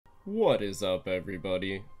What is up,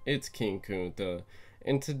 everybody? It's King Kunta,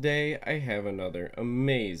 and today I have another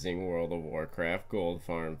amazing World of Warcraft gold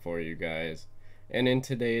farm for you guys. And in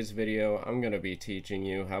today's video, I'm going to be teaching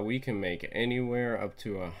you how we can make anywhere up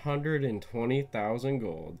to 120,000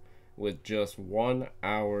 gold with just 1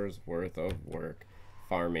 hour's worth of work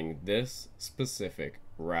farming this specific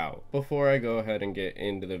route. Before I go ahead and get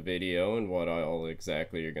into the video and what all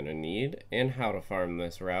exactly you're going to need and how to farm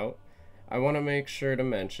this route, I want to make sure to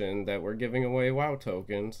mention that we're giving away WoW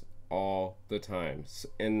tokens all the time.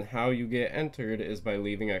 And how you get entered is by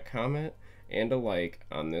leaving a comment and a like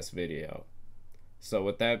on this video. So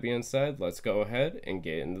with that being said, let's go ahead and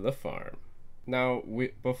get into the farm. Now,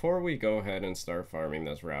 before we go ahead and start farming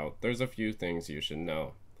this route, there's a few things you should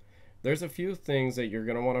know. There's a few things that you're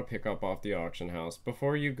going to want to pick up off the auction house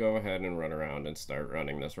before you go ahead and run around and start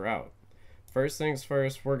running this route. First things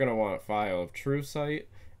first, we're going to want a file of True Sight,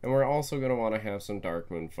 and we're also going to want to have some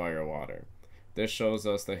Darkmoon Firewater. This shows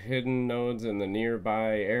us the hidden nodes in the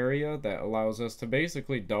nearby area that allows us to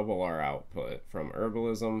basically double our output from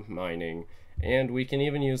herbalism, mining, and we can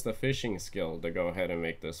even use the fishing skill to go ahead and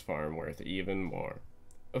make this farm worth even more.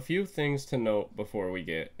 A few things to note before we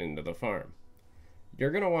get into the farm. You're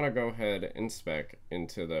going to want to go ahead and spec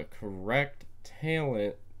into the correct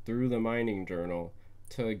talent through the mining journal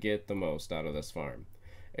to get the most out of this farm.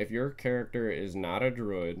 If your character is not a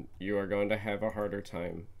druid, you are going to have a harder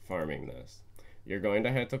time farming this. You're going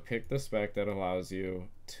to have to pick the spec that allows you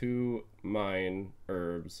to mine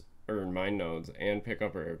herbs, or mine nodes, and pick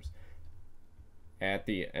up herbs at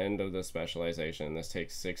the end of the specialization. This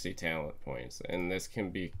takes 60 talent points, and this can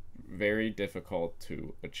be very difficult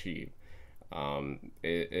to achieve.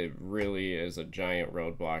 It really is a giant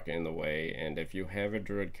roadblock in the way, and if you have a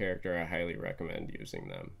druid character, I highly recommend using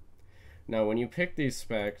them. Now, when you pick these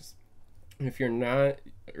specs, if you're not,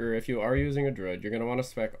 or if you are using a druid, you're going to want to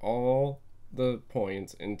spec all the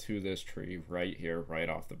points into this tree right here, right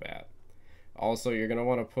off the bat. Also, you're going to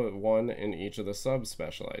want to put one in each of the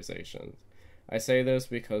sub-specializations. I say this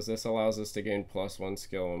because this allows us to gain +1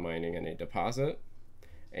 skill when mining any deposit,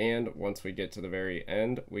 and once we get to the very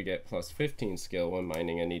end, we get +15 skill when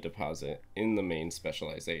mining any deposit in the main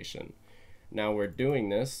specialization. Now we're doing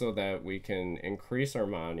this so that we can increase our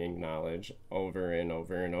mining knowledge over and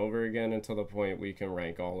over and over again until the point we can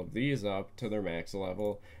rank all of these up to their max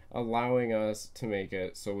level, allowing us to make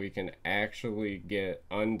it so we can actually get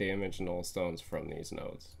undamaged null stones from these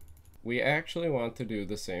nodes. We actually want to do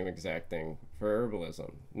the same exact thing for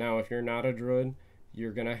herbalism. Now if you're not a druid,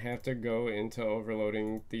 you're gonna have to go into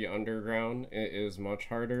overloading the underground. It is much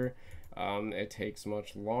harder. It takes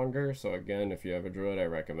much longer, so again, if you have a druid, I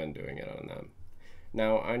recommend doing it on them.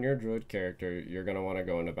 Now, on your druid character, you're going to want to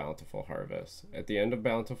go into Bountiful Harvest. At the end of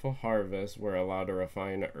Bountiful Harvest, we're allowed to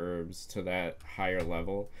refine herbs to that higher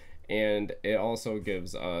level, and it also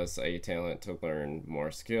gives us a talent to learn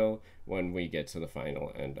more skill when we get to the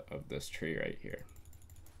final end of this tree right here.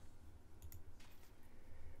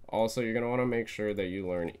 Also, you're going to want to make sure that you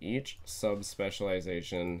learn each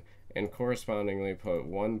sub-specialization and correspondingly put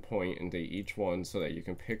 1 point into each one so that you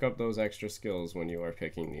can pick up those extra skills when you are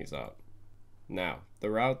picking these up. Now, the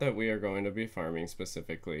route that we are going to be farming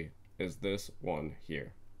specifically is this one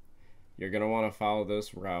here. You're going to want to follow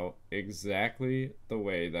this route exactly the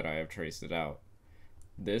way that I have traced it out.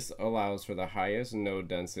 This allows for the highest node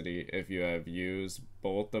density if you have used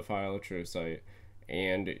both the File of True Sight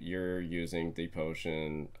and you're using the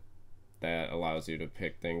potion that allows you to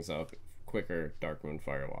pick things up quicker, Darkmoon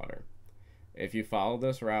Firewater. If you follow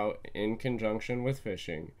this route in conjunction with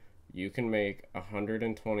fishing, you can make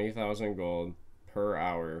 120,000 gold per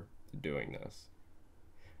hour doing this.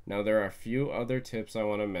 Now there are a few other tips I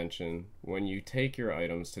want to mention when you take your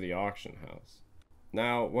items to the auction house.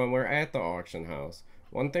 Now when we're at the auction house,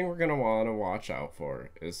 one thing we're going to want to watch out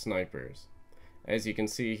for is snipers. As you can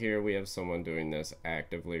see here, we have someone doing this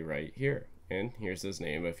actively right here, and here's his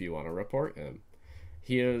name if you want to report him.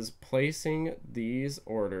 He is placing these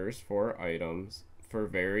orders for items for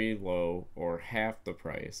very low or half the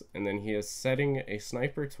price, and then he is setting a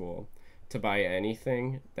sniper tool to buy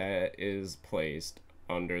anything that is placed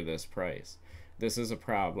under this price. This is a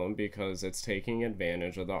problem because it's taking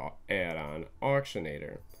advantage of the add-on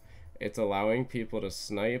Auctionator. It's allowing people to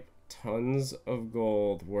snipe tons of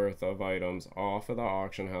gold worth of items off of the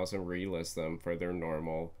auction house and relist them for their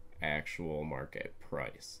normal actual market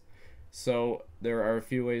price. So there are a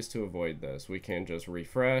few ways to avoid this. We can just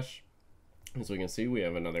refresh. As we can see, we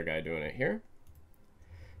have another guy doing it here.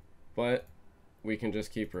 But we can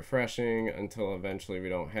just keep refreshing until eventually we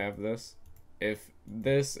don't have this. If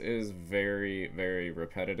this is very, very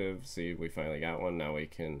repetitive, see, we finally got one. Now we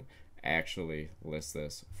can actually list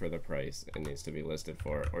this for the price it needs to be listed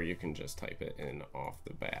for, or you can just type it in off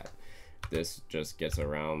the bat. This just gets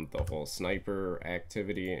around the whole sniper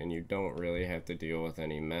activity, and you don't really have to deal with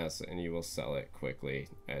any mess, and you will sell it quickly,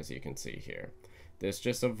 as you can see here. This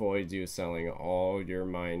just avoids you selling all your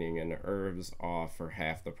mining and herbs off for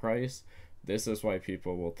half the price. This is why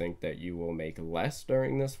people will think that you will make less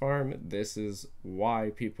during this farm. This is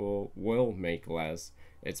why people will make less.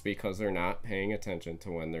 It's because they're not paying attention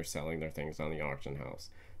to when they're selling their things on the auction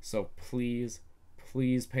house. So please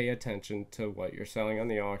pay attention to what you're selling on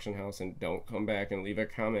the auction house, and don't come back and leave a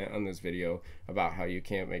comment on this video about how you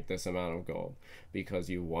can't make this amount of gold, because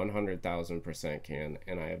you 100,000% can,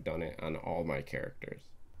 and I have done it on all my characters.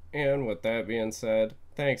 And with that being said,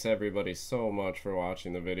 thanks everybody so much for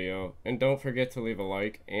watching the video, and don't forget to leave a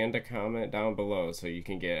like and a comment down below so you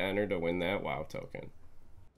can get entered to win that WoW token.